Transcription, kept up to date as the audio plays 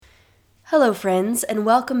Hello, friends, and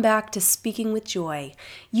welcome back to Speaking with Joy.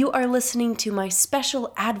 You are listening to my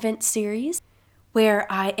special Advent series where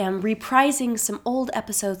I am reprising some old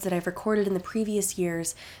episodes that I've recorded in the previous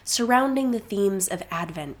years surrounding the themes of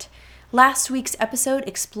Advent. Last week's episode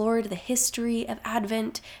explored the history of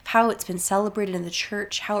Advent, how it's been celebrated in the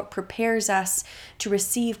church, how it prepares us to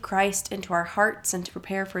receive Christ into our hearts and to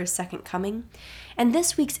prepare for His second coming. And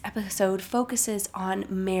this week's episode focuses on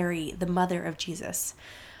Mary, the mother of Jesus.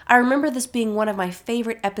 I remember this being one of my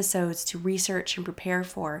favorite episodes to research and prepare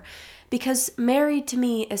for because Mary to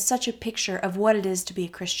me is such a picture of what it is to be a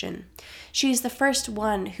Christian. She is the first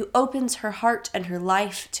one who opens her heart and her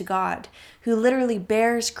life to God, who literally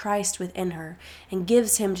bears Christ within her and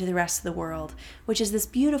gives Him to the rest of the world, which is this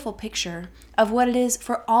beautiful picture of what it is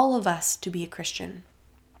for all of us to be a Christian.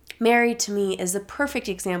 Mary to me is the perfect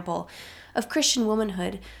example of Christian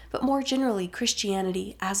womanhood, but more generally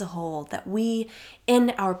Christianity as a whole, that we,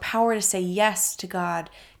 in our power to say yes to God,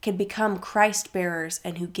 can become Christ bearers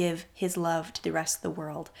and who give His love to the rest of the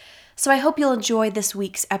world. So I hope you'll enjoy this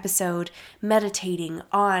week's episode meditating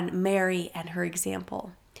on Mary and her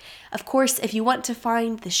example. Of course, if you want to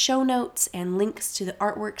find the show notes and links to the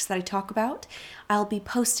artworks that I talk about, I'll be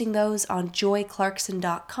posting those on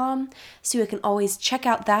joyclarkson.com, so you can always check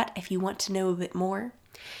out that if you want to know a bit more.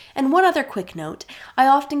 And one other quick note, I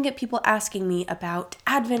often get people asking me about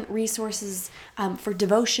Advent resources for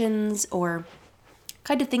devotions or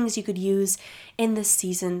kind of things you could use in this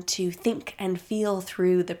season to think and feel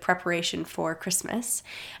through the preparation for Christmas.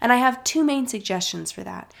 And I have two main suggestions for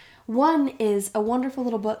that. One is a wonderful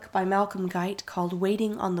little book by Malcolm Guite called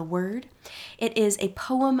Waiting on the Word. It is a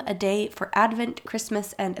poem a day for Advent,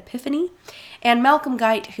 Christmas, and Epiphany. And Malcolm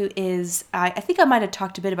Guite, who is, I think I might have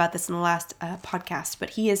talked a bit about this in the last podcast,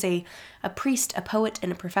 but he is a priest, a poet,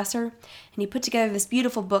 and a professor. And he put together this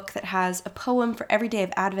beautiful book that has a poem for every day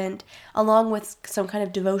of Advent, along with some kind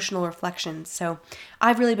of devotional reflections. So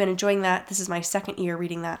I've really been enjoying that. This is my second year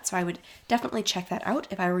reading that, so I would definitely check that out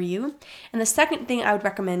if I were you. And the second thing I would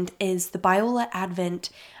recommend is the Biola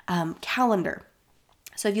Advent calendar.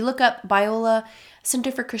 So if you look up Biola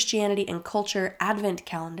Center for Christianity and Culture Advent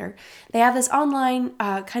Calendar, they have this online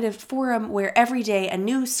kind of forum where every day a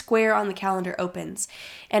new square on the calendar opens.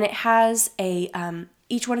 And it has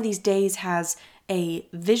each one of these days has a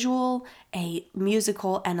visual, a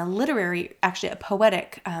musical, and a literary, actually a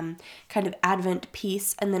poetic kind of Advent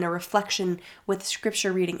piece, and then a reflection with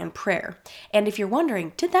scripture reading and prayer. And if you're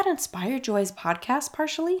wondering, did that inspire Joy's podcast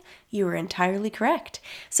partially? You were entirely correct.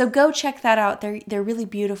 So go check that out. They're really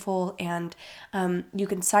beautiful, and you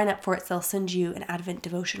can sign up for it. They'll send you an Advent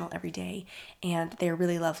devotional every day, and they're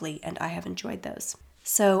really lovely, and I have enjoyed those.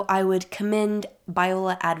 So I would commend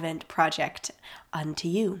Biola Advent Project unto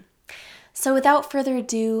you. So without further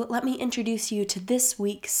ado, let me introduce you to this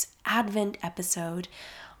week's Advent episode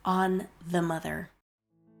on the Mother.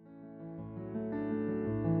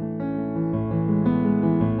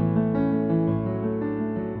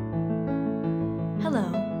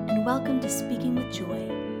 Hello, and welcome to Speaking with Joy,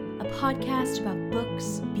 a podcast about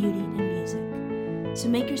books, beauty, and music. So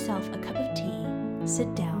make yourself a cup of tea,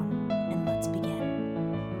 sit down, and let's begin.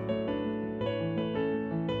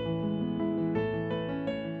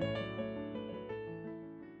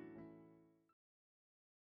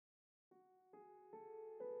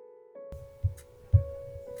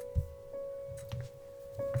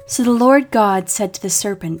 So the Lord God said to the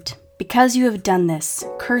serpent, "Because you have done this,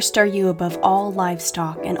 cursed are you above all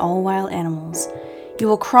livestock and all wild animals. You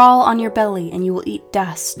will crawl on your belly, and you will eat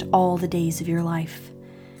dust all the days of your life.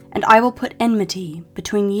 And I will put enmity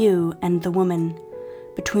between you and the woman,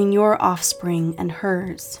 between your offspring and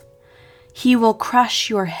hers. He will crush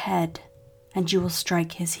your head, and you will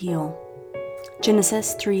strike his heel."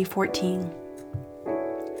 Genesis 3:14.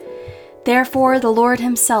 Therefore the Lord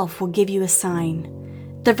Himself will give you a sign.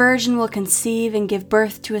 The virgin will conceive and give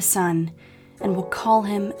birth to a son, and will call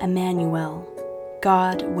him Emmanuel,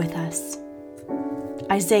 God with us.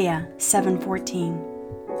 Isaiah 7:14.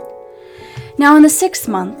 Now in the 6th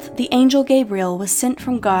month, the angel Gabriel was sent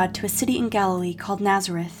from God to a city in Galilee called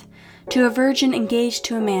Nazareth, to a virgin engaged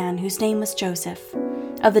to a man whose name was Joseph,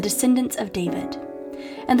 of the descendants of David.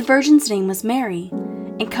 And the virgin's name was Mary.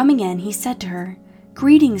 And coming in, he said to her,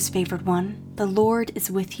 "Greetings, favored one, the Lord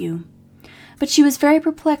is with you." But she was very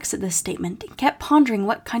perplexed at this statement and kept pondering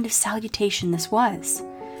what kind of salutation this was.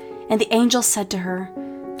 And the angel said to her,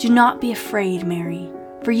 "Do not be afraid, Mary,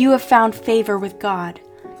 for you have found favor with God.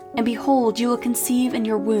 And behold, you will conceive in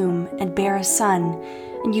your womb and bear a son,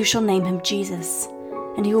 and you shall name him Jesus.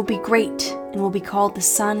 And he will be great and will be called the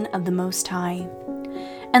Son of the Most High.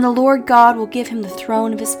 And the Lord God will give him the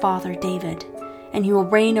throne of his father David, and he will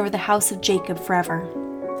reign over the house of Jacob forever,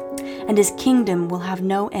 and his kingdom will have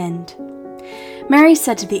no end." Mary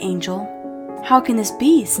said to the angel, "How can this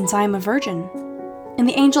be, since I am a virgin?" And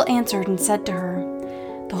the angel answered and said to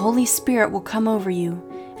her, "The Holy Spirit will come over you,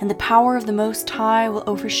 and the power of the Most High will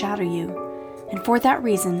overshadow you. And for that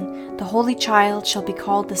reason, the Holy Child shall be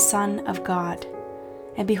called the Son of God.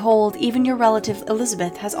 And behold, even your relative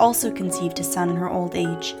Elizabeth has also conceived a son in her old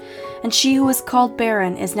age, and she who was called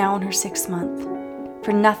barren is now in her 6th month.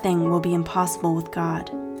 For nothing will be impossible with God."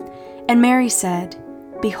 And Mary said,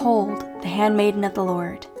 "Behold, the handmaiden of the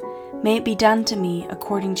Lord. May it be done to me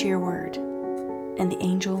according to your word." And the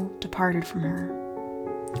angel departed from her.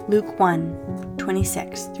 Luke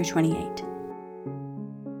 1:26-28.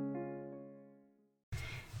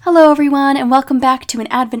 Hello everyone, and welcome back to an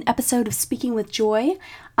Advent episode of Speaking with Joy.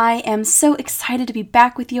 I am so excited to be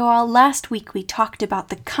back with you all. Last week we talked about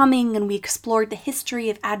the coming, and we explored the history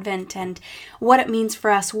of Advent and what it means for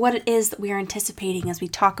us, what it is that we are anticipating as we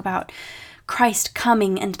talk about Christ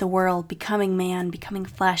coming into the world, becoming man, becoming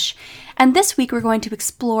flesh. And this week we're going to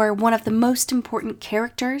explore one of the most important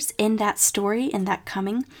characters in that story, in that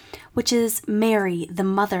coming, which is Mary, the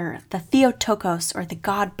mother, the Theotokos, or the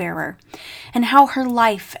God-bearer, and how her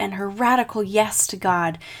life and her radical yes to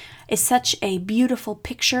God is such a beautiful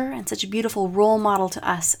picture and such a beautiful role model to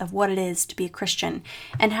us of what it is to be a Christian,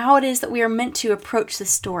 and how it is that we are meant to approach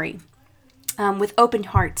this story. With open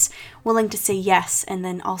hearts, willing to say yes, and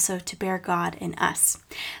then also to bear God in us.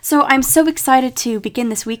 So I'm so excited to begin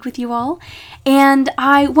this week with you all, and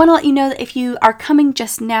I want to let you know that if you are coming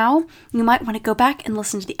just now, you might want to go back and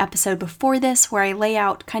listen to the episode before this, where I lay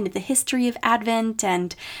out kind of the history of Advent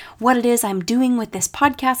and what it is I'm doing with this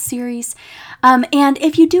podcast series. And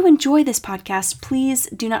if you do enjoy this podcast, please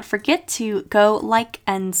do not forget to go like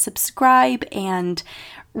and subscribe and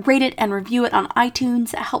rate it and review it on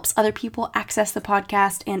iTunes. It helps other people access the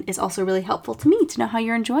podcast and is also really helpful to me to know how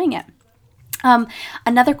you're enjoying it.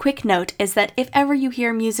 Another quick note is that if ever you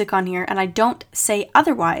hear music on here and I don't say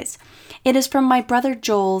otherwise, it is from my brother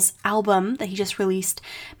Joel's album that he just released,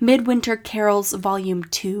 Midwinter Carols Volume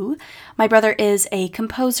 2. My brother is a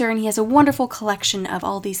composer, and he has a wonderful collection of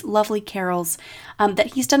all these lovely carols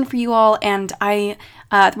that he's done for you all, and I,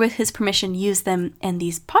 with his permission, use them in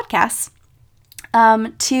these podcasts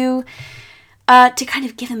to kind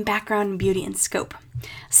of give them background and beauty and scope.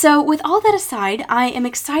 So with all that aside, I am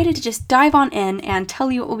excited to just dive on in and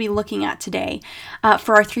tell you what we'll be looking at today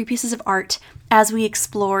for our 3 pieces of art as we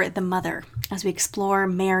explore the mother, as we explore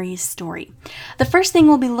Mary's story. The first thing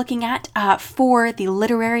we'll be looking at for the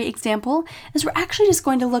literary example is we're actually just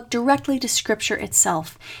going to look directly to Scripture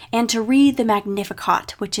itself and to read the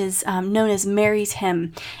Magnificat, which is known as Mary's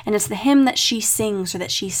hymn, and it's the hymn that she sings or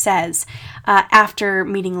that she says after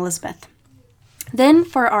meeting Elizabeth. Then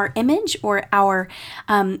for our image, or our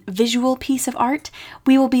visual piece of art,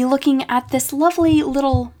 we will be looking at this lovely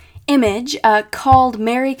little image called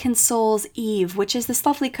Mary Consoles Eve, which is this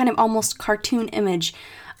lovely kind of almost cartoon image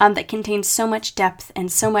that contains so much depth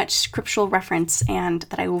and so much scriptural reference, and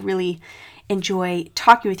that I will really enjoy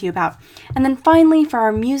talking with you about. And then finally, for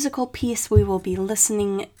our musical piece, we will be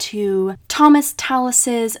listening to Thomas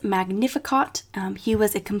Tallis's Magnificat. He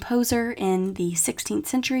was a composer in the 16th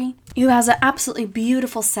century who has an absolutely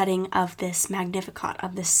beautiful setting of this Magnificat,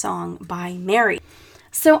 of this song by Mary.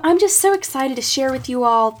 So I'm just so excited to share with you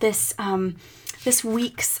all this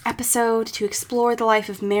week's episode, to explore the life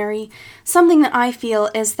of Mary. Something that I feel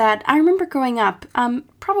is that I remember growing up,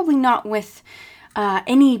 probably not with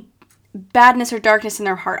any badness or darkness in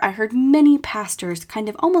their heart. I heard many pastors kind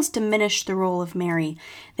of almost diminish the role of Mary.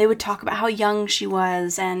 They would talk about how young she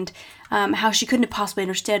was and how she couldn't have possibly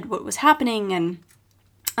understood what was happening, and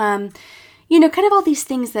kind of all these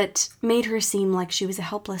things that made her seem like she was a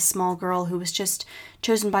helpless small girl who was just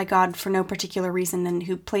chosen by God for no particular reason and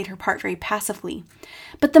who played her part very passively.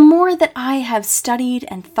 But the more that I have studied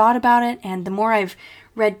and thought about it, and the more I've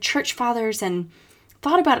read church fathers and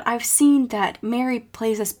thought about it, I've seen that Mary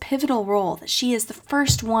plays this pivotal role, that she is the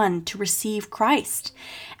first one to receive Christ,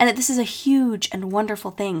 and that this is a huge and wonderful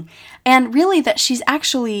thing, and really that she's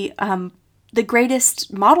actually the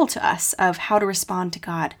greatest model to us of how to respond to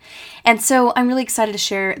God. And so I'm really excited to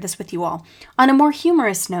share this with you all. On a more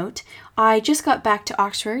humorous note, I just got back to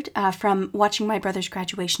Oxford from watching my brother's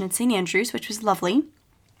graduation at St. Andrews, which was lovely.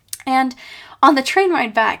 And on the train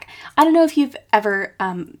ride back, I don't know if you've ever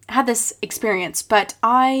had this experience, but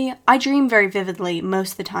I dream very vividly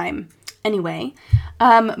most of the time anyway.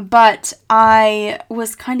 But I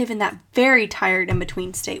was kind of in that very tired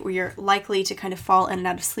in-between state where you're likely to kind of fall in and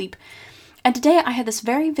out of sleep. And today I had this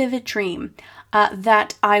very vivid dream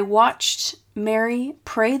that I watched Mary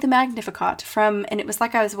pray the Magnificat and it was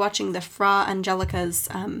like I was watching the Fra Angelica's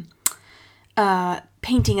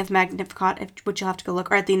painting of Magnificat, which you'll have to go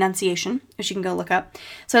look, or at the Annunciation, which you can go look up.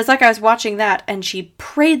 So it's like I was watching that, and she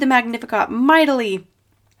prayed the Magnificat mightily,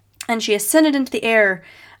 and she ascended into the air,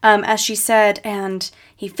 as she said, and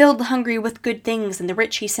he filled the hungry with good things, and the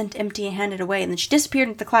rich he sent empty-handed away, and then she disappeared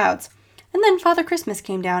into the clouds. And then Father Christmas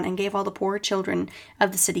came down and gave all the poor children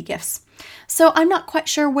of the city gifts. So I'm not quite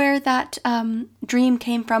sure where that dream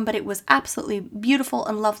came from, but it was absolutely beautiful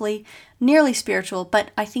and lovely, nearly spiritual.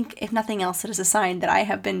 But I think, if nothing else, it is a sign that I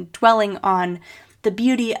have been dwelling on the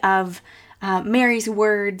beauty of Mary's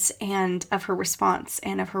words and of her response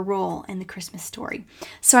and of her role in the Christmas story.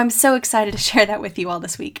 So I'm so excited to share that with you all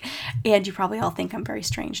this week. And you probably all think I'm very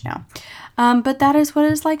strange now. But that is what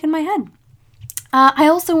it is like in my head. I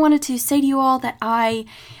also wanted to say to you all that I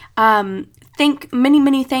think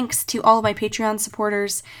many thanks to all of my Patreon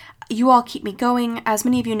supporters. You all keep me going. As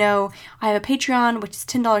many of you know, I have a Patreon, which is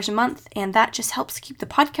 $10 a month, and that just helps keep the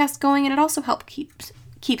podcast going, and it also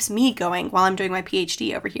keeps me going while I'm doing my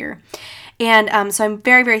PhD over here. And so I'm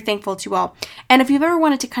very thankful to you all. And if you've ever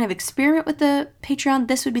wanted to kind of experiment with the Patreon,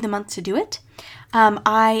 this would be the month to do it.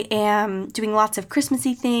 I am doing lots of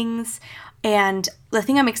Christmassy things. And the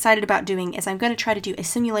thing I'm excited about doing is I'm going to try to do a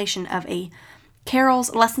simulation of a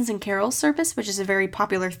Lessons in Carols service, which is a very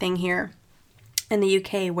popular thing here in the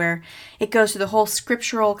UK, where it goes through the whole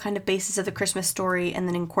scriptural kind of basis of the Christmas story and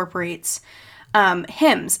then incorporates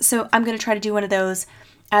hymns. So I'm going to try to do one of those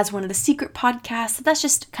as one of the secret podcasts. So that's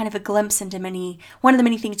just kind of a glimpse into one of the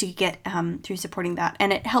many things you could get through supporting that.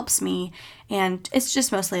 And it helps me. And it's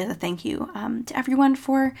just mostly as a thank you to everyone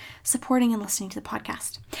for supporting and listening to the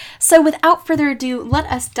podcast. So without further ado, let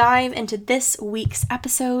us dive into this week's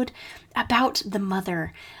episode about the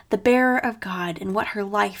mother, the bearer of God, and what her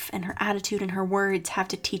life and her attitude and her words have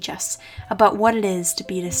to teach us about what it is to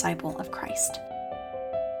be a disciple of Christ.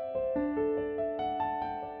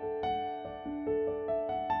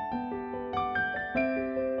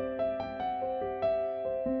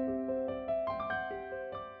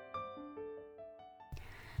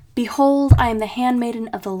 Behold, I am the handmaiden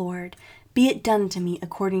of the Lord. Be it done to me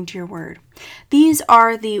according to your word. These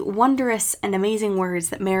are the wondrous and amazing words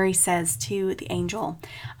that Mary says to the angel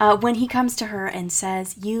when he comes to her and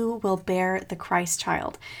says, you will bear the Christ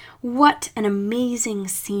child. What an amazing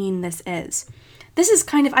scene this is. This is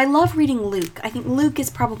I love reading Luke. I think Luke is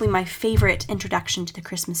probably my favorite introduction to the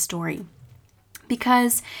Christmas story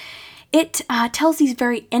because it tells these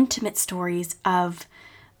very intimate stories of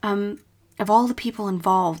all the people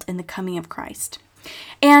involved in the coming of Christ.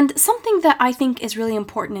 And something that I think is really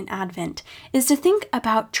important in Advent is to think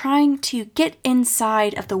about trying to get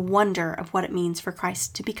inside of the wonder of what it means for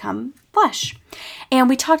Christ to become flesh. And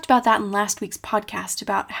we talked about that in last week's podcast,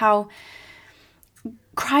 about how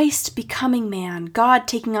Christ becoming man, God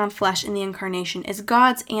taking on flesh in the incarnation, is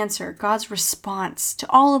God's answer, God's response to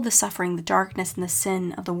all of the suffering, the darkness, and the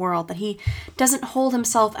sin of the world, that he doesn't hold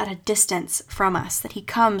himself at a distance from us, that he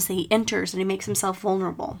comes, that he enters, that he makes himself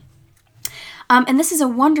vulnerable. And this is a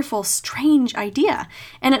wonderful, strange idea,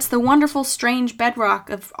 and it's the wonderful, strange bedrock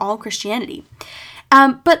of all Christianity.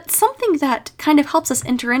 But something that kind of helps us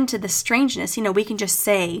enter into the strangeness, we can just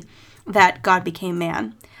say that God became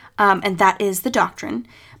man, and that is the doctrine,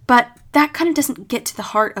 but that kind of doesn't get to the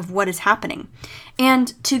heart of what is happening.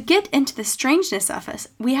 And to get into the strangeness of us,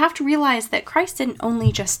 we have to realize that Christ didn't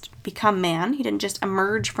only just become man, he didn't just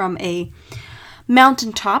emerge from a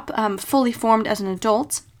mountaintop, fully formed as an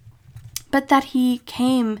adult, but that he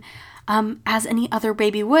came as any other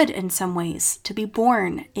baby would in some ways, to be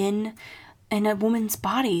born in a woman's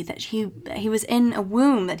body, that he was in a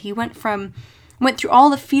womb, that he went through all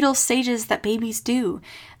the fetal stages that babies do,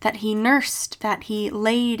 that he nursed, that he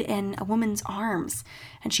laid in a woman's arms,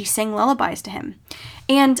 and she sang lullabies to him.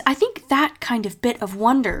 And I think that kind of bit of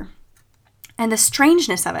wonder and the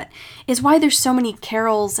strangeness of it is why there's so many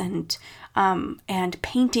carols and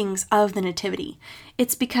paintings of the Nativity.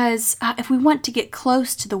 It's because if we want to get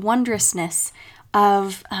close to the wondrousness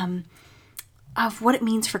of what it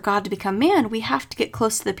means for God to become man, we have to get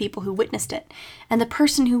close to the people who witnessed it. And the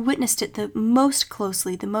person who witnessed it the most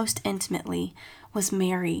closely, the most intimately, was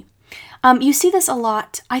Mary. You see this a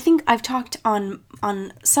lot. I think I've talked on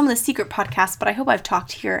some of the secret podcasts, but I hope I've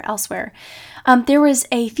talked here elsewhere. There was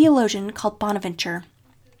a theologian called Bonaventure,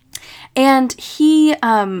 and he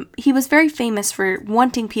was very famous for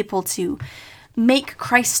wanting people to make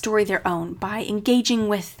Christ's story their own by engaging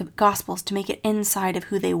with the Gospels to make it inside of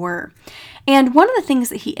who they were. And one of the things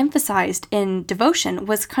that he emphasized in devotion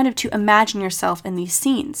was kind of to imagine yourself in these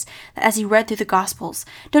scenes. That as you read through the Gospels,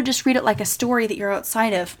 don't just read it like a story that you're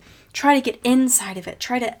outside of. Try to get inside of it.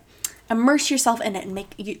 Try to immerse yourself in it and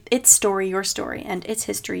make its story your story and its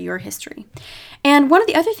history your history. And one of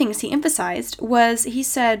the other things he emphasized was, he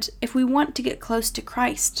said, if we want to get close to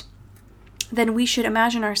Christ, then we should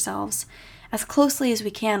imagine ourselves as closely as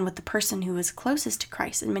we can with the person who was closest to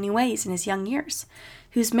Christ in many ways in his young years,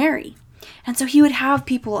 who's Mary. And so he would have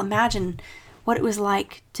people imagine what it was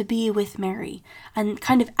like to be with Mary and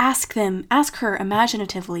kind of ask her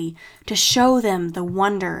imaginatively to show them the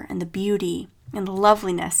wonder and the beauty and the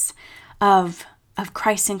loveliness of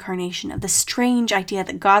Christ's incarnation, of the strange idea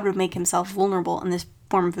that God would make himself vulnerable in this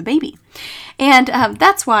form of a baby. And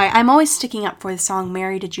that's why I'm always sticking up for the song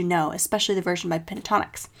Mary Did You Know, especially the version by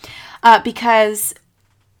Pentatonix, because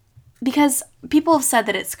people have said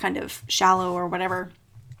that it's kind of shallow or whatever.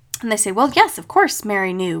 And they say, well, yes, of course,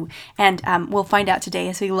 Mary knew. And we'll find out today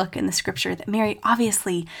as we look in the scripture that Mary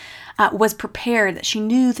obviously was prepared, that she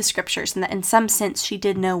knew the scriptures, and that in some sense she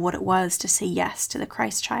did know what it was to say yes to the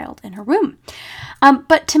Christ child in her womb.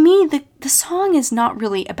 But to me, the song is not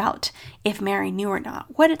really about if Mary knew or not.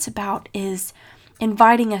 What it's about is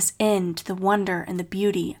inviting us into the wonder and the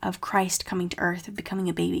beauty of Christ coming to earth and becoming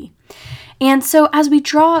a baby. And so as we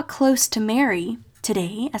draw close to Mary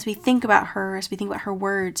today, as we think about her, as we think about her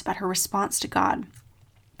words, about her response to God,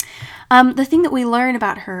 the thing that we learn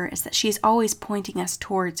about her is that she's always pointing us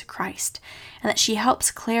towards Christ, and that she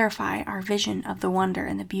helps clarify our vision of the wonder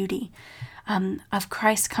and the beauty of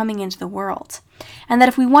Christ coming into the world. And that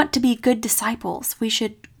if we want to be good disciples, we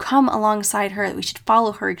should come alongside her, that we should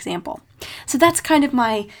follow her example. So that's kind of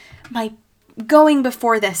my going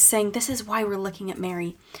before this, saying this is why we're looking at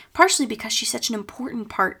Mary, partially because she's such an important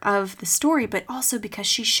part of the story, but also because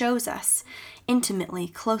she shows us intimately,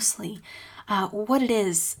 closely, what it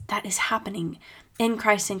is that is happening in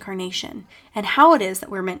Christ's incarnation and how it is that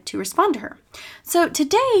we're meant to respond to her. So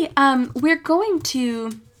today, we're going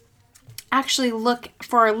to actually look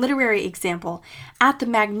for our literary example at the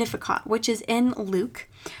Magnificat, which is in Luke.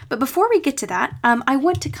 But before we get to that, I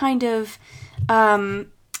want to kind of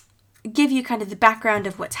give you kind of the background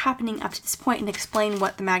of what's happening up to this point and explain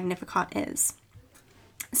what the Magnificat is.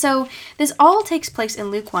 So this all takes place in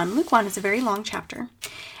Luke 1. Luke 1 is a very long chapter.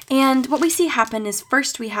 And what we see happen is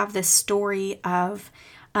first we have this story of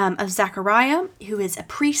Zechariah, who is a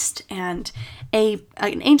priest, and an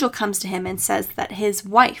angel comes to him and says that his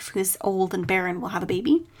wife, who's old and barren, will have a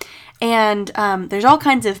baby. And there's all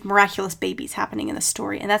kinds of miraculous babies happening in the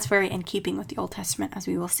story, and that's very in keeping with the Old Testament, as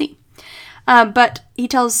we will see. But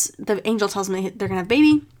the angel tells him they're going to have a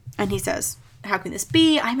baby, and he says, how can this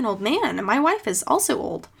be? I'm an old man, and my wife is also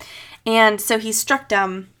old. And so he's struck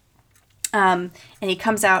dumb, and he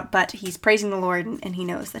comes out, but he's praising the Lord, and he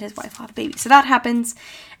knows that his wife will have a baby. So that happens,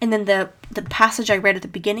 and then the passage I read at the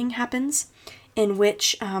beginning happens, in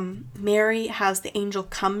which Mary has the angel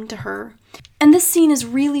come to her. And this scene is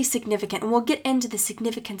really significant, and we'll get into the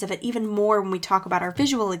significance of it even more when we talk about our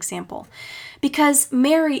visual example. Because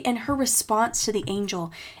Mary, in her response to the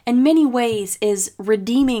angel, in many ways is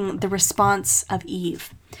redeeming the response of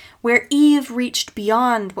Eve. Where Eve reached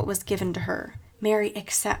beyond what was given to her, Mary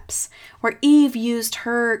accepts. Where Eve used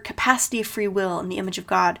her capacity of free will in the image of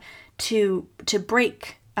God to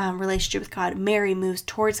break relationship with God, Mary moves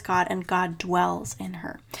towards God, and God dwells in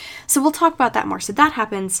her. So we'll talk about that more. So that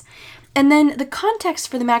happens. And then the context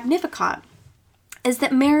for the Magnificat is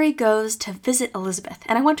that Mary goes to visit Elizabeth.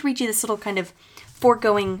 And I want to read you this little kind of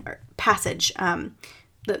foregoing passage,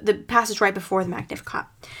 the passage right before the Magnificat.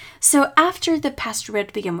 So after the passage read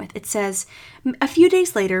to begin with, it says, a few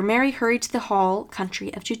days later, Mary hurried to the hill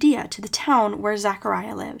country of Judea, to the town where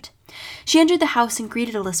Zechariah lived. She entered the house and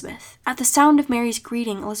greeted Elizabeth. At the sound of Mary's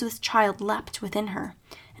greeting, Elizabeth's child leapt within her,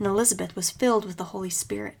 and Elizabeth was filled with the Holy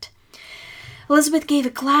Spirit. Elizabeth gave a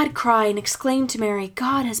glad cry and exclaimed to Mary,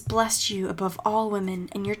 God has blessed you above all women,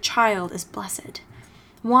 and your child is blessed.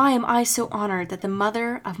 Why am I so honored that the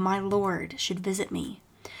mother of my Lord should visit me?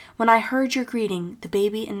 When I heard your greeting, the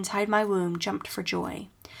baby inside my womb jumped for joy.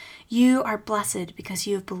 You are blessed because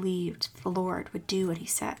you have believed the Lord would do what he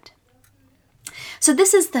said. So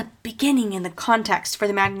this is the beginning and the context for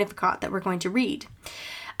the Magnificat that we're going to read,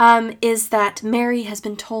 is that Mary has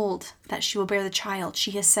been told that she will bear the child.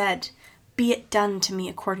 She has said, be it done to me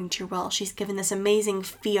according to your will. She's given this amazing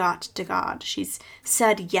fiat to God. She's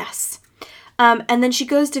said yes. And then she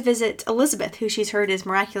goes to visit Elizabeth, who she's heard is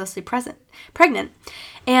miraculously pregnant.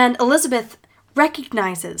 And Elizabeth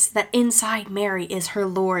recognizes that inside Mary is her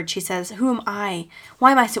Lord. She says, "Who am I?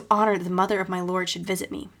 Why am I so honored that the mother of my Lord should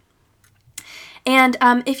visit me?" And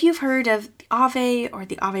if you've heard of the Ave or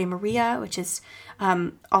the Ave Maria, which is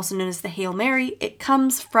also known as the Hail Mary, it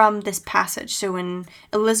comes from this passage. So when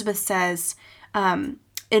Elizabeth says,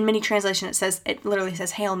 in many translations, it literally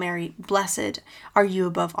says, "Hail Mary, blessed are you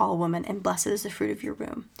above all women, and blessed is the fruit of your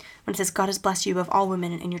womb." When it says, "God has blessed you above all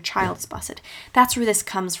women, and your child is blessed," that's where this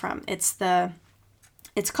comes from. It's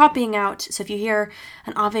copying out. So if you hear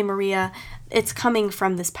an Ave Maria, it's coming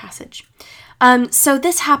from this passage. So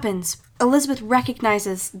this happens. Elizabeth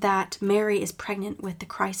recognizes that Mary is pregnant with the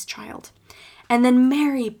Christ child. And then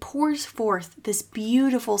Mary pours forth this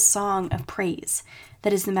beautiful song of praise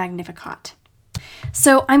that is the Magnificat.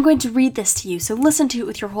 So I'm going to read this to you, so listen to it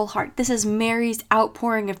with your whole heart. This is Mary's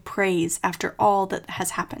outpouring of praise after all that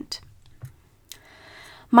has happened.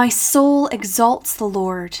 "My soul exalts the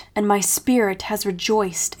Lord, and my spirit has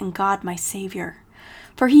rejoiced in God my Savior,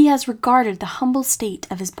 for he has regarded the humble state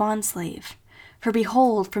of his bondslave. For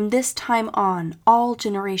behold, from this time on, all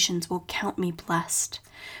generations will count me blessed.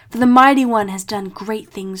 For the Mighty One has done great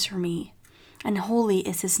things for me, and holy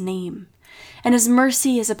is his name. And his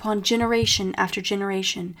mercy is upon generation after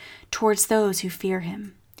generation towards those who fear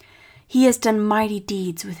him. He has done mighty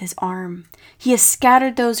deeds with his arm. He has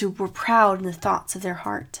scattered those who were proud in the thoughts of their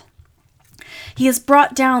heart. He has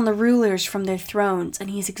brought down the rulers from their thrones, and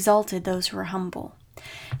he has exalted those who are humble.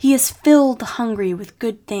 He has filled the hungry with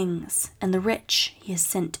good things, and the rich he has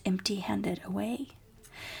sent empty-handed away.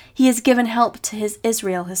 He has given help to his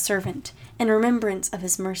Israel, his servant, in remembrance of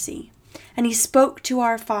his mercy. And he spoke to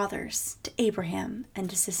our fathers, to Abraham, and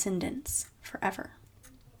to his descendants forever."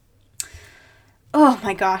 Oh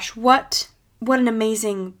my gosh, what an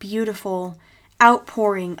amazing, beautiful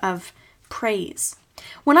outpouring of praise.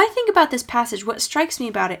 When I think about this passage, what strikes me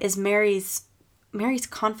about it is Mary's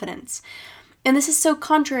confidence. And this is so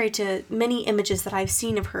contrary to many images that I've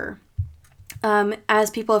seen of her,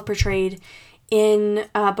 as people have portrayed in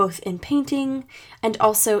both in painting and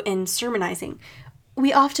also in sermonizing.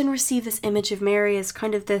 We often receive this image of Mary as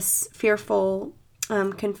kind of this fearful,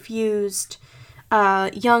 confused,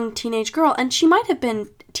 young teenage girl. And she might have been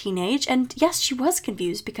teenage, and yes, she was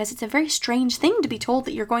confused, because it's a very strange thing to be told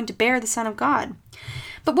that you're going to bear the Son of God.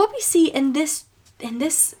 But what we see in this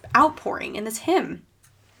outpouring, in this hymn,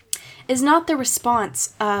 is not the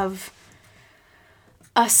response of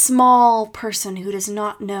a small person who does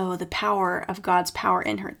not know the power of God's power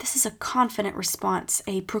in her. This is a confident response,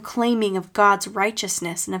 a proclaiming of God's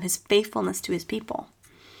righteousness and of his faithfulness to his people.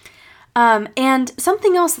 And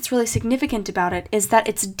something else that's really significant about it is that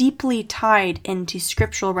it's deeply tied into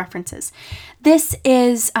scriptural references. This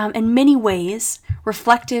is, in many ways,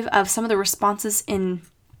 reflective of some of the responses in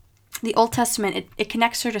the Old Testament. It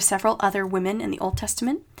connects her to several other women in the Old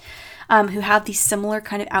Testament who have these similar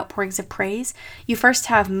kind of outpourings of praise. You first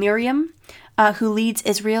have Miriam, who leads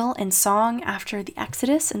Israel in song after the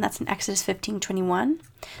Exodus, and that's in Exodus 15:21.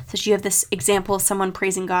 So you have this example of someone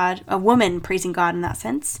praising God, a woman praising God in that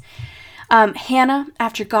sense. Hannah,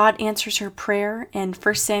 after God answers her prayer in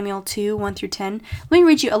 1 Samuel 2, 1 through 10. Let me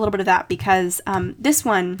read you a little bit of that, because this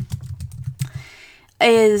one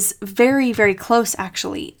is very, very close,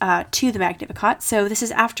 actually, to the Magnificat. So this is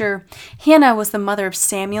after Hannah was the mother of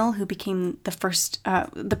Samuel, who became the first,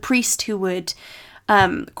 the priest who would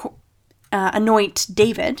anoint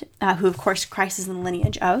David, who, of course, Christ is in the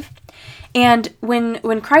lineage of. And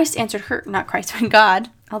when Christ answered her, not Christ, when God,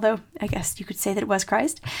 although I guess you could say that it was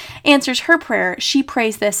Christ, answers her prayer, she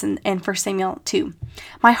prays this in 1 Samuel 2.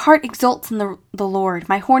 "My heart exults in the Lord.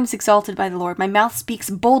 My horn is exalted by the Lord. My mouth speaks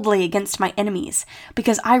boldly against my enemies,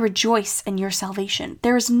 because I rejoice in your salvation.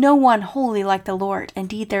 There is no one holy like the Lord.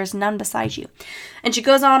 Indeed, there is none beside you." And she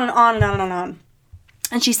goes on and on and on and on.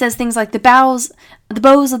 And she says things like, the bows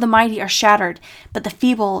of the mighty are shattered, but the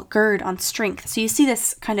feeble gird on strength. So you see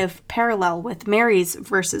this kind of parallel with Mary's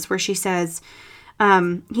verses, where she says,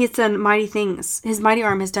 he has done mighty things. His mighty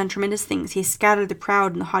arm has done tremendous things. He has scattered the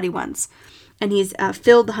proud and the haughty ones, and he's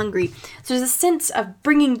filled the hungry. So there's a sense of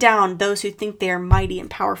bringing down those who think they are mighty and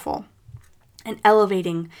powerful, and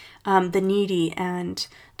elevating the needy and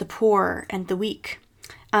the poor and the weak.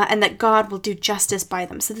 And that God will do justice by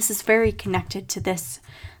them. So this is very connected to this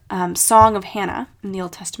song of Hannah in the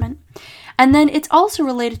Old Testament. And then it's also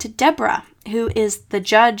related to Deborah, who is the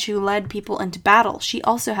judge who led people into battle. She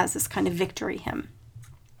also has this kind of victory hymn.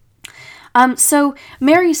 So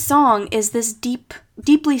Mary's song is this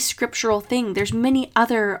deeply scriptural thing. There's many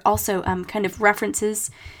other also kind of references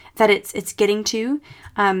that it's getting to,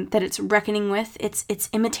 that it's reckoning with. It's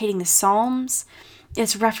imitating the Psalms.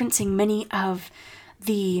 It's referencing many of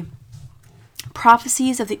the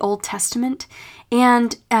prophecies of the Old Testament.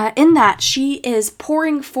 And in that, she is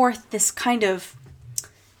pouring forth this kind of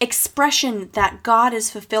expression that God is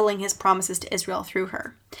fulfilling his promises to Israel through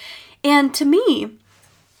her. And to me,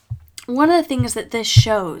 one of the things that this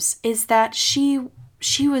shows is that she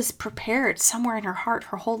was prepared somewhere in her heart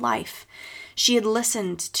her whole life. She had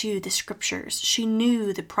listened to the scriptures. She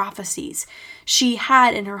knew the prophecies. She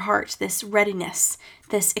had in her heart this readiness,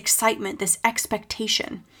 this excitement, this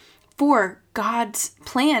expectation for God's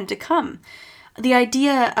plan to come. The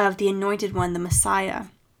idea of the Anointed One, the Messiah,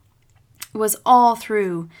 was all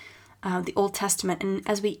through the Old Testament. And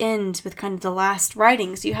as we end with kind of the last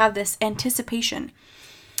writings, you have this anticipation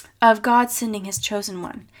of God sending his chosen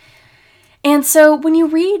one. And so when you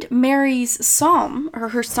read Mary's psalm, or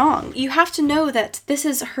her song, you have to know that this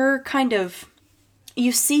is her kind of,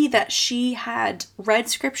 you see that she had read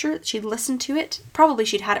scripture, she'd listened to it, probably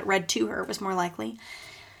she'd had it read to her, was more likely,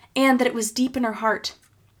 and that it was deep in her heart,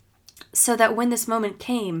 so that when this moment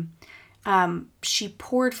came, she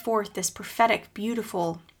poured forth this prophetic,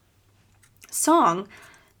 beautiful song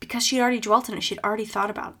because she'd already dwelt in it, she'd already thought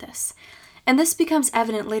about this. And this becomes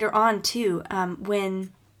evident later on too,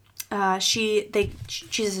 when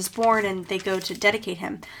Jesus is born and they go to dedicate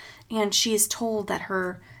him, and she is told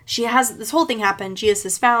that she has this whole thing happen. Jesus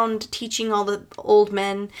is found teaching all the old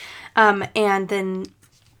men, and then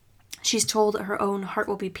she's told that her own heart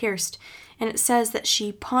will be pierced, and it says that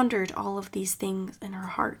she pondered all of these things in her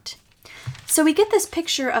heart. So we get this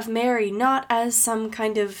picture of Mary not as some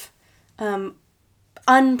kind of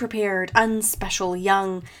unprepared, unspecial,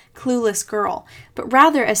 young, clueless girl, but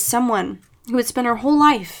rather as someone who had spent her whole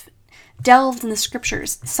life delved in the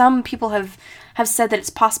scriptures. Some people have said that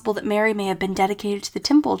it's possible that Mary may have been dedicated to the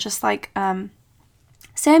temple, just like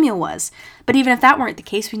Samuel was. But even if that weren't the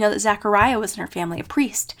case, we know that Zechariah was in her family, a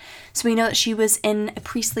priest. So we know that she was in a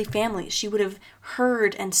priestly family. She would have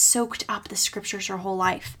heard and soaked up the scriptures her whole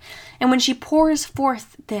life. And when she pours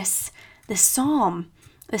forth this song,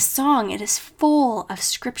 it is full of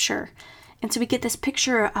scripture. And so we get this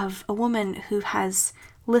picture of a woman who has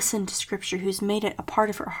listened to scripture, who's made it a part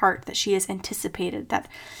of her heart, that she has anticipated, that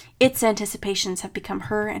its anticipations have become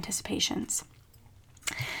her anticipations.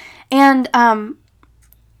 And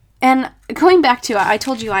going back to, I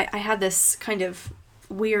told you I had this kind of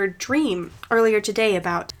weird dream earlier today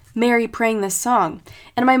about Mary praying this song.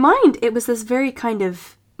 And in my mind, it was this very kind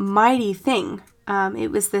of mighty thing.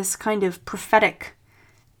 It was this kind of prophetic,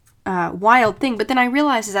 wild thing. But then I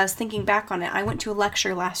realized as I was thinking back on it, I went to a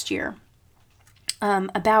lecture last year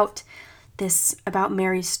about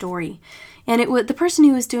Mary's story. And the person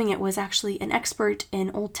who was doing it was actually an expert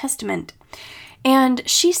in Old Testament. And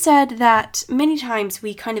she said that many times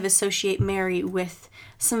we kind of associate Mary with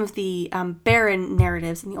some of the barren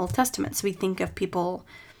narratives in the Old Testament. So we think of people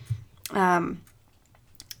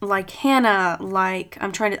like Hannah,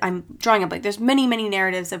 I'm drawing up, like there's many, many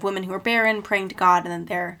narratives of women who are barren, praying to God, and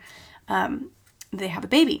then they have a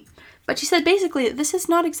baby. But she said basically this is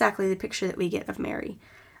not exactly the picture that we get of Mary.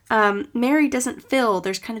 Mary doesn't fill,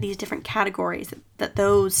 there's kind of these different categories that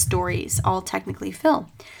those stories all technically fill.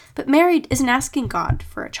 But Mary isn't asking God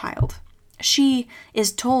for a child. She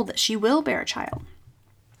is told that she will bear a child.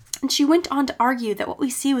 And she went on to argue that what we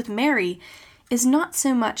see with Mary is not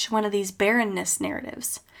so much one of these barrenness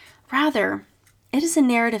narratives. Rather, it is a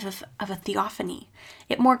narrative of a theophany.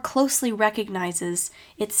 It more closely recognizes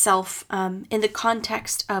itself in the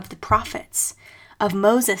context of the prophets, of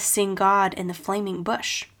Moses seeing God in the flaming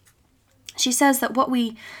bush. She says that what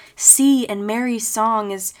we see in Mary's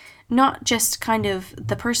song is not just kind of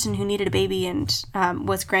the person who needed a baby and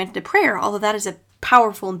was granted a prayer, although that is a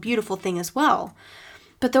powerful and beautiful thing as well.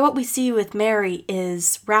 But what we see with Mary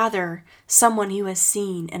is rather someone who has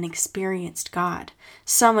seen and experienced God,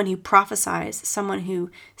 someone who prophesies, someone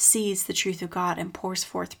who sees the truth of God and pours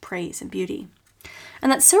forth praise and beauty.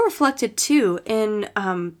 And that's so reflected too in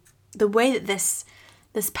the way that this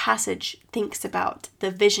passage thinks about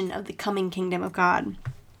the vision of the coming kingdom of God.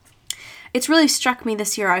 It's really struck me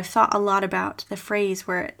this year. I've thought a lot about the phrase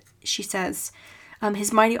where she says,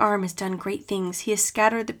 his mighty arm has done great things. He has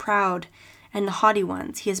scattered the proud and the haughty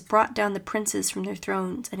ones. He has brought down the princes from their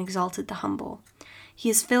thrones and exalted the humble. He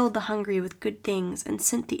has filled the hungry with good things and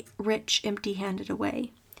sent the rich empty-handed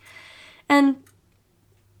away. And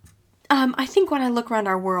I think when I look around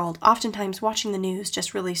our world, oftentimes watching the news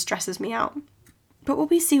just really stresses me out. But what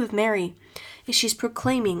we see with Mary is she's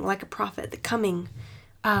proclaiming like a prophet the coming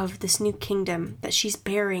of this new kingdom that she's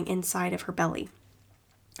bearing inside of her belly.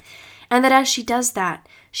 And that as she does that,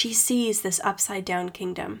 she sees this upside down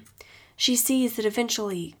kingdom. She sees that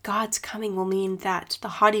eventually God's coming will mean that the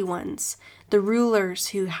haughty ones, the rulers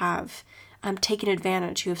who have taken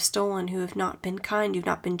advantage, who have stolen, who have not been kind, who have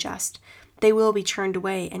not been just. They will be turned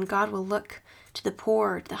away, and God will look to the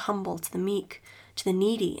poor, to the humble, to the meek, to the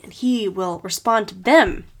needy, and he will respond to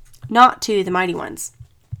them, not to the mighty ones.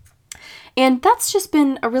 And that's just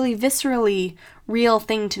been a really viscerally real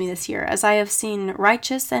thing to me this year, as I have seen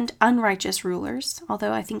righteous and unrighteous rulers,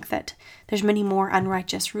 although I think that there's many more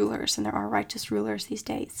unrighteous rulers than there are righteous rulers these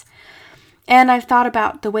days. And I've thought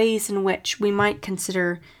about the ways in which we might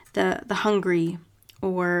consider the hungry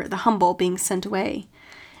or the humble being sent away,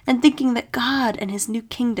 and thinking that God and his new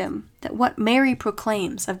kingdom, that what Mary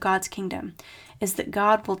proclaims of God's kingdom is that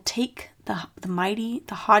God will take the mighty,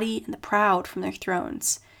 the haughty, and the proud from their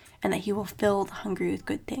thrones, and that he will fill the hungry with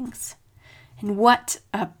good things. And what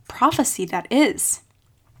a prophecy that is.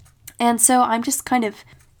 And so I'm just kind of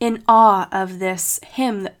in awe of this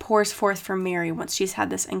hymn that pours forth from Mary once she's had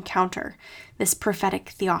this encounter, this prophetic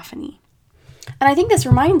theophany. And I think this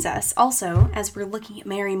reminds us also, as we're looking at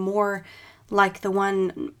Mary more like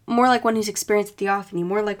one who's experienced theophany,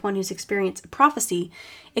 more like one who's experienced a prophecy,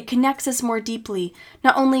 it connects us more deeply,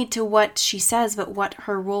 not only to what she says, but what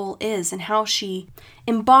her role is and how she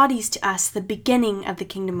embodies to us the beginning of the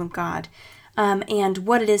kingdom of God, and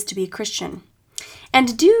what it is to be a Christian.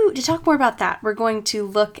 And to talk more about that, we're going to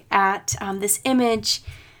look at this image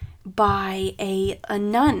by a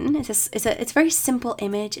nun. It's a very simple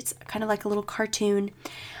image. It's kind of like a little cartoon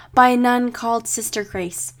by a nun called Sister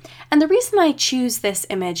Grace. And the reason I choose this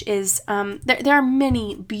image is there are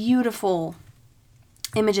many beautiful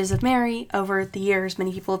images of Mary over the years.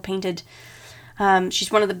 Many people have painted.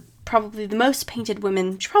 She's one of probably the most painted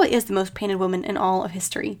women. She probably is the most painted woman in all of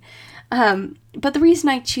history. But the reason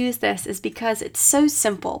I choose this is because it's so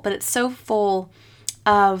simple, but it's so full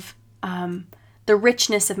of the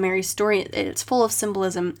richness of Mary's story. It's full of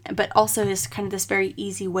symbolism, but also is kind of this very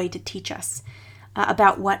easy way to teach us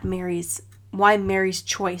about why Mary's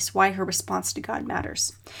choice, why her response to God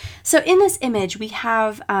matters. So in this image, we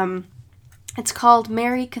have, it's called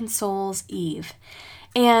Mary Consoles Eve.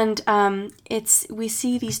 And we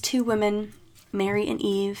see these two women, Mary and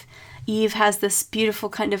Eve. Eve has this beautiful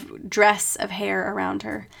kind of dress of hair around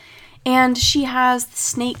her. And she has the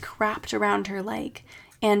snake wrapped around her leg.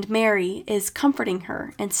 And Mary is comforting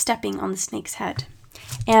her and stepping on the snake's head.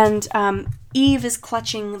 And Eve is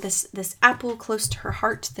clutching this apple close to her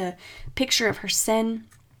heart, the picture of her sin.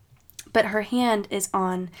 But her hand is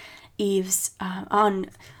on on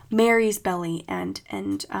Mary's belly, and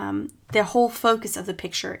the whole focus of the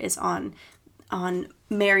picture is on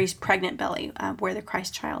Mary's pregnant belly, where the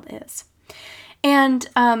Christ child is. And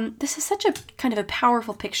this is such a kind of a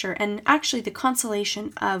powerful picture, and actually the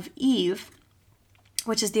consolation of Eve,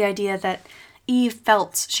 which is the idea that Eve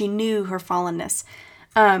felt, she knew her fallenness,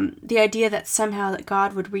 the idea that somehow that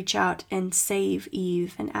God would reach out and save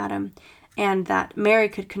Eve and Adam, and that Mary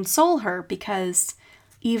could console her because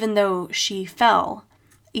even though she fell,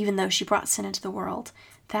 even though she brought sin into the world,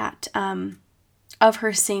 that of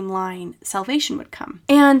her same line, salvation would come.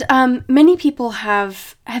 And many people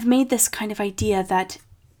have made this kind of idea that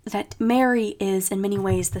Mary is in many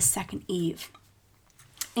ways the second Eve.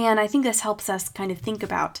 And I think this helps us kind of think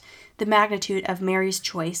about the magnitude of Mary's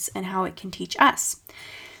choice and how it can teach us.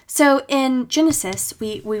 So in Genesis,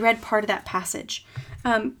 we read part of that passage.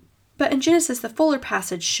 But in Genesis, the fuller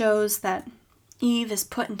passage shows that Eve is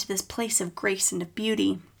put into this place of grace and of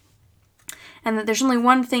beauty, and that there's only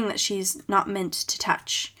one thing that she's not meant to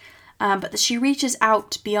touch, but that she reaches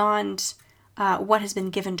out beyond what has been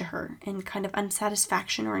given to her in kind of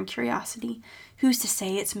unsatisfaction or in curiosity. Who's to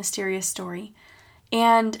say? It's a mysterious story.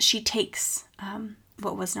 And she takes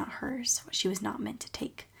what was not hers, what she was not meant to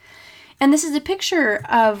take. And this is a picture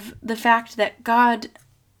of the fact that God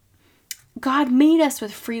made us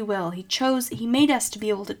with free will. He made us to be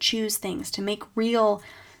able to choose things, to make real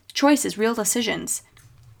choices, real decisions.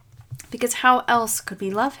 Because how else could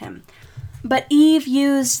we love him? But Eve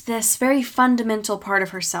used this very fundamental part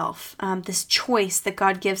of herself, this choice that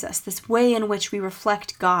God gives us, this way in which we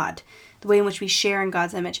reflect God, the way in which we share in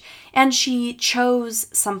God's image. And she chose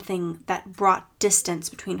something that brought distance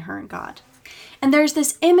between her and God. And there's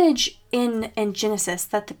this image in Genesis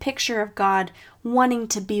that the picture of God wanting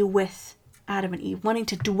to be with Adam and Eve, wanting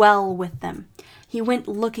to dwell with them. He went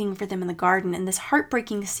looking for them in the garden, and this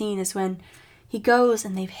heartbreaking scene is when he goes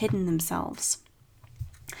and they've hidden themselves.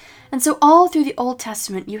 And so all through the Old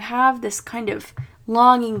Testament, you have this kind of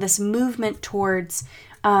longing, this movement towards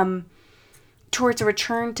a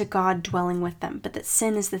return to God dwelling with them, but that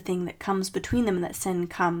sin is the thing that comes between them, and that sin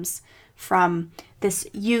comes from this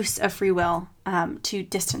use of free will to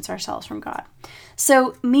distance ourselves from God.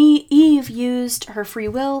 So Eve used her free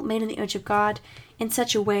will, made in the image of God, in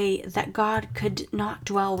such a way that God could not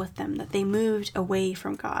dwell with them, that they moved away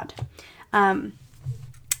from God. And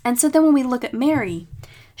so then when we look at Mary,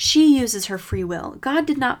 she uses her free will. God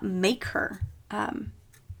did not make her.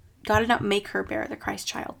 God did not make her bear the Christ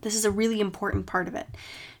child. This is a really important part of it.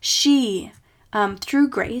 She, through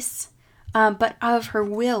grace, but of her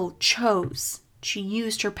will, chose. She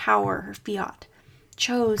used her power, her fiat,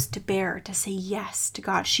 chose to bear, to say yes to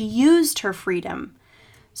God. She used her freedom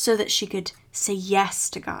so that she could say yes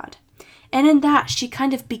to God. And in that, she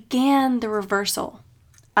kind of began the reversal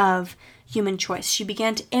of human choice. She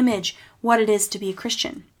began to image what it is to be a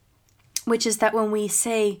Christian, which is that when we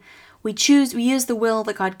say, we use the will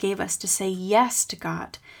that God gave us to say yes to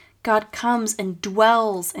God, God comes and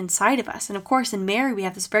dwells inside of us. And of course, in Mary, we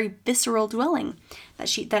have this very visceral dwelling that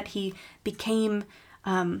he became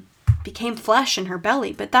flesh in her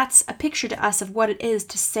belly. But that's a picture to us of what it is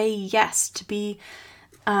to say yes, to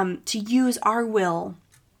use our will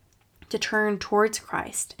to turn towards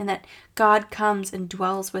Christ, and that God comes and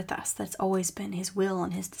dwells with us. That's always been his will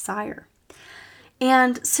and his desire.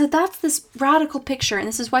 And so that's this radical picture, and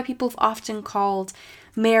this is why people have often called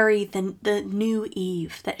Mary the new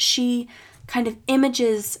Eve, that she kind of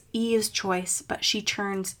images Eve's choice, but she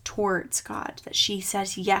turns towards God, that she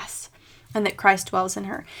says yes, and that Christ dwells in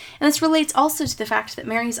her. And this relates also to the fact that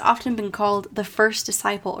Mary's often been called the first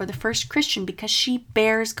disciple or the first Christian because she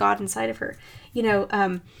bears God inside of her.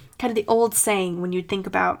 Kind of the old saying when you'd think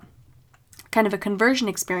about kind of a conversion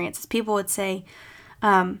experience, people would say,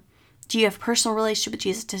 do you have a personal relationship with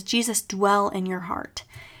Jesus? Does Jesus dwell in your heart?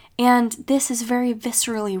 And this is very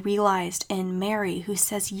viscerally realized in Mary, who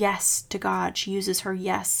says yes to God. She uses her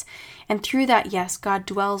yes. And through that yes, God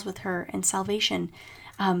dwells with her, and salvation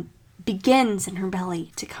begins in her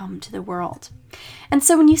belly to come to the world. And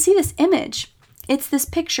so when you see this image, it's this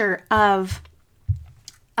picture of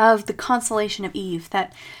the consolation of Eve,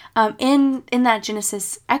 that in that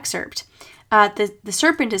Genesis excerpt, the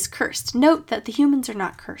serpent is cursed. Note that the humans are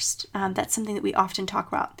not cursed. That's something that we often talk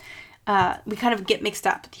about. We kind of get mixed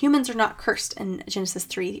up. The humans are not cursed in Genesis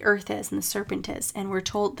 3. The earth is and the serpent is. And we're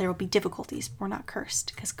told there will be difficulties. We're not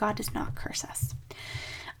cursed because God does not curse us.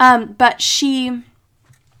 But she's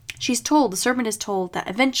told, the serpent is told, that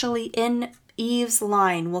eventually in Eve's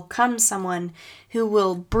line will come someone who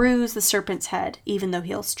will bruise the serpent's head, even though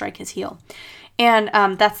he'll strike his heel. And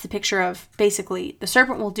that's the picture of, basically, the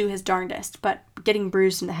serpent will do his darndest, but getting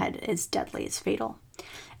bruised in the head is deadly, it's fatal.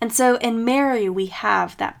 And so in Mary, we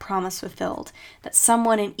have that promise fulfilled, that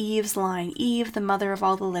someone in Eve's line, Eve, the mother of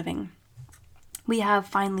all the living, we have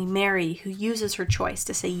finally Mary, who uses her choice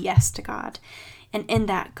to say yes to God. And in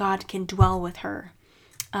that, God can dwell with her,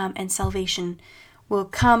 and salvation will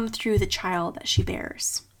come through the child that she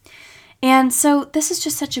bears. And so this is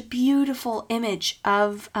just such a beautiful image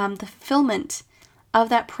of the fulfillment of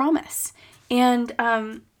that promise. And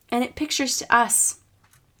it pictures to us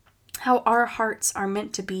how our hearts are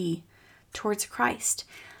meant to be towards Christ.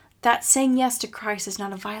 That saying yes to Christ is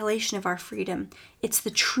not a violation of our freedom. It's the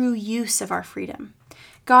true use of our freedom.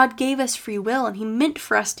 God gave us free will, and he meant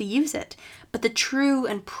for us to use it. But the true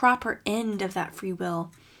and proper end of that free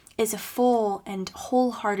will is a full and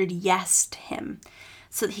wholehearted yes to him,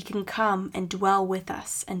 so that he can come and dwell with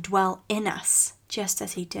us and dwell in us, just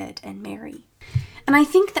as he did in Mary. And I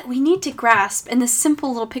think that we need to grasp, and this simple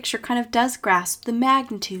little picture kind of does grasp, the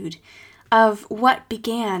magnitude of what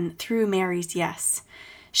began through Mary's yes.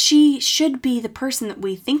 She should be the person that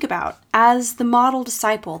we think about as the model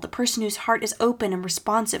disciple, the person whose heart is open and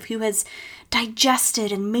responsive, who has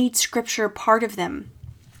digested and made Scripture a part of them,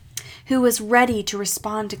 who is ready to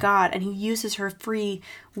respond to God, and who uses her free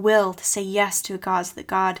will to say yes to God so that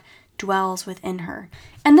God dwells within her.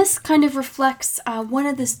 And this kind of reflects one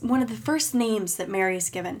of the first names that Mary is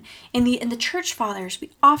given. In the Church Fathers,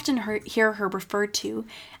 we often hear her referred to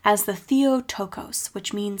as the Theotokos,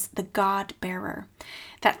 which means the God-bearer.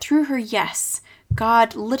 That through her yes,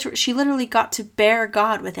 she literally got to bear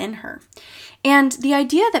God within her. And the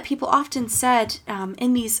idea that people often said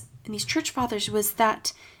in these Church Fathers was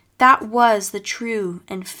that was the true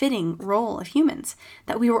and fitting role of humans,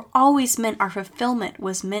 that we were always meant, our fulfillment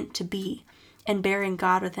was meant to be in bearing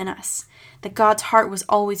God within us, that God's heart was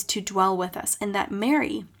always to dwell with us, and that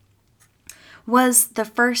Mary was the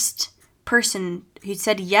first person who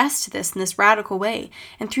said yes to this in this radical way.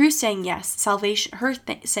 And through saying yes,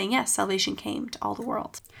 salvation came to all the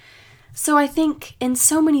world. So I think in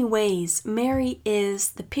so many ways, Mary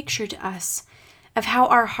is the picture to us of how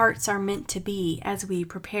our hearts are meant to be as we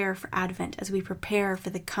prepare for Advent, as we prepare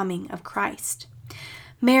for the coming of Christ.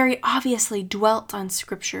 Mary obviously dwelt on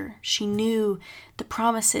Scripture. She knew the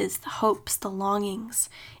promises, the hopes, the longings.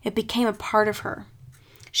 It became a part of her.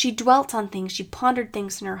 She dwelt on things, she pondered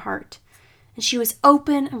things in her heart. And she was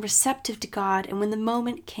open and receptive to God, and when the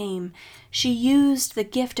moment came, she used the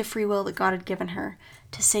gift of free will that God had given her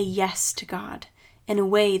to say yes to God in a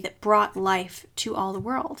way that brought life to all the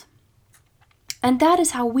world. And that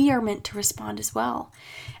is how we are meant to respond as well.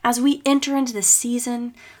 As we enter into this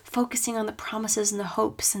season, focusing on the promises and the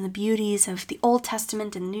hopes and the beauties of the Old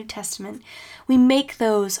Testament and the New Testament, we make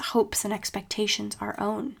those hopes and expectations our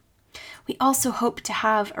own. We also hope to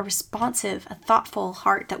have a responsive, a thoughtful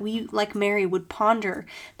heart that we, like Mary, would ponder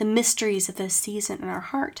the mysteries of this season in our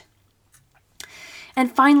heart.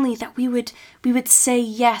 And finally, that we would say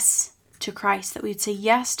yes to Christ, that we would say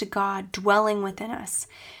yes to God dwelling within us,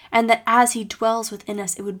 and that as He dwells within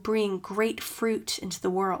us, it would bring great fruit into the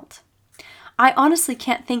world. I honestly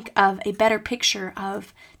can't think of a better picture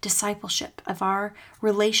of discipleship, of our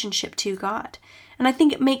relationship to God. And I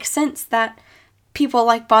think it makes sense that people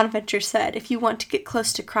like Bonaventure said, if you want to get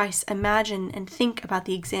close to Christ, imagine and think about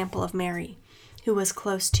the example of Mary, who was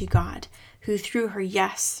close to God, who through her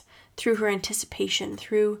yes, through her anticipation,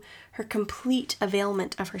 through her complete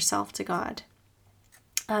availment of herself to God,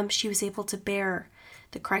 she was able to bear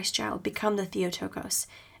the Christ child, become the Theotokos,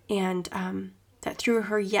 and that through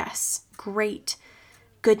her yes, great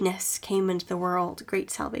goodness came into the world,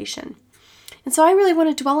 great salvation. And so I really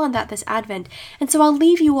want to dwell on that this Advent. And so I'll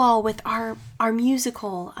leave you all with our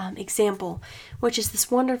musical example, which is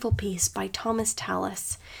this wonderful piece by Thomas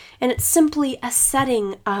Tallis. And it's simply a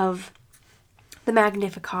setting of the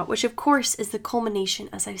Magnificat, which of course is the culmination,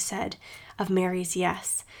 as I said, of Mary's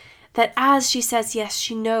yes. That as she says yes,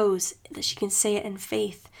 she knows that she can say it in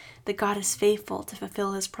faith, that God is faithful to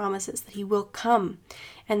fulfill His promises, that He will come,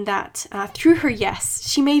 and that through her yes,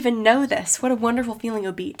 she may even know this. What a wonderful feeling it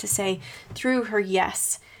would be to say through her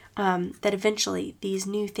yes, that eventually these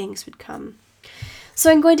new things would come. So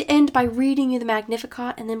I'm going to end by reading you the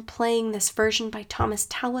Magnificat and then playing this version by Thomas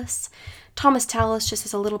Tallis. Thomas Tallis, just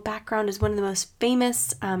as a little background, is one of the most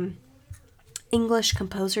famous English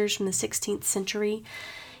composers from the 16th century.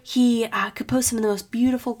 He composed some of the most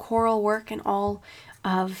beautiful choral work in all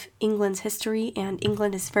of England's history, and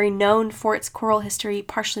England is very known for its choral history,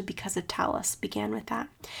 partially because of Tallis, began with that.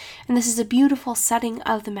 And this is a beautiful setting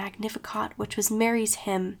of the Magnificat, which was Mary's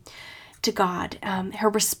hymn to God, her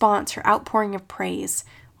response, her outpouring of praise,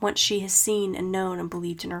 once she has seen and known and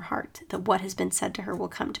believed in her heart that what has been said to her will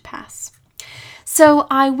come to pass. So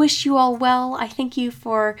I wish you all well. I thank you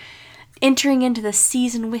for entering into the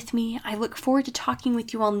season with me. I look forward to talking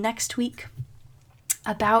with you all next week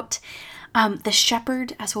about the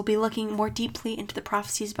shepherd, as we'll be looking more deeply into the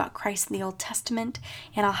prophecies about Christ in the Old Testament,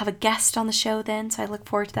 and I'll have a guest on the show then, so I look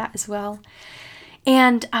forward to that as well.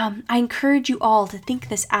 And I encourage you all to think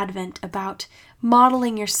this Advent about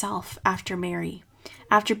modeling yourself after Mary,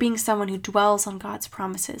 after being someone who dwells on God's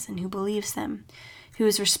promises and who believes them, who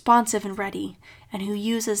is responsive and ready, and who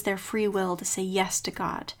uses their free will to say yes to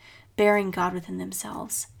God, bearing God within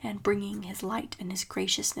themselves and bringing His light and His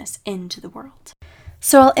graciousness into the world.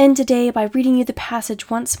 So I'll end today by reading you the passage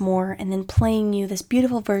once more and then playing you this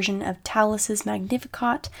beautiful version of Tallis's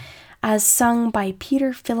Magnificat as sung by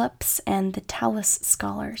Peter Phillips and the Tallis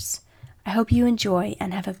Scholars. I hope you enjoy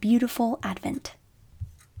and have a beautiful Advent.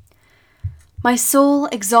 My soul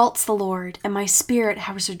exalts the Lord, and my spirit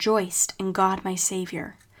has rejoiced in God my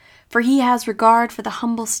Saviour. For He has regard for the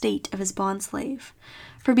humble state of His bondslave.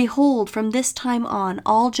 For behold, from this time on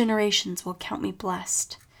all generations will count me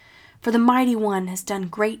blessed. For the Mighty One has done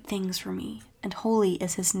great things for me, and holy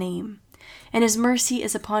is His name. And His mercy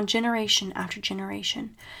is upon generation after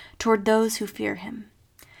generation, toward those who fear Him.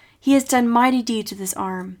 He has done mighty deeds with His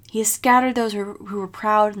arm. He has scattered those who were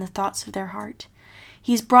proud in the thoughts of their heart.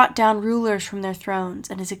 He has brought down rulers from their thrones,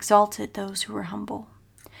 and has exalted those who were humble.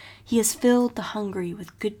 He has filled the hungry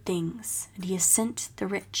with good things, and He has sent the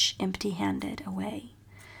rich empty-handed away.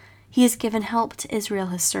 He has given help to Israel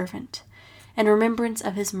His servant, and remembrance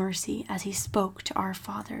of His mercy as He spoke to our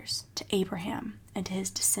fathers, to Abraham, and to his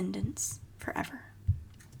descendants forever.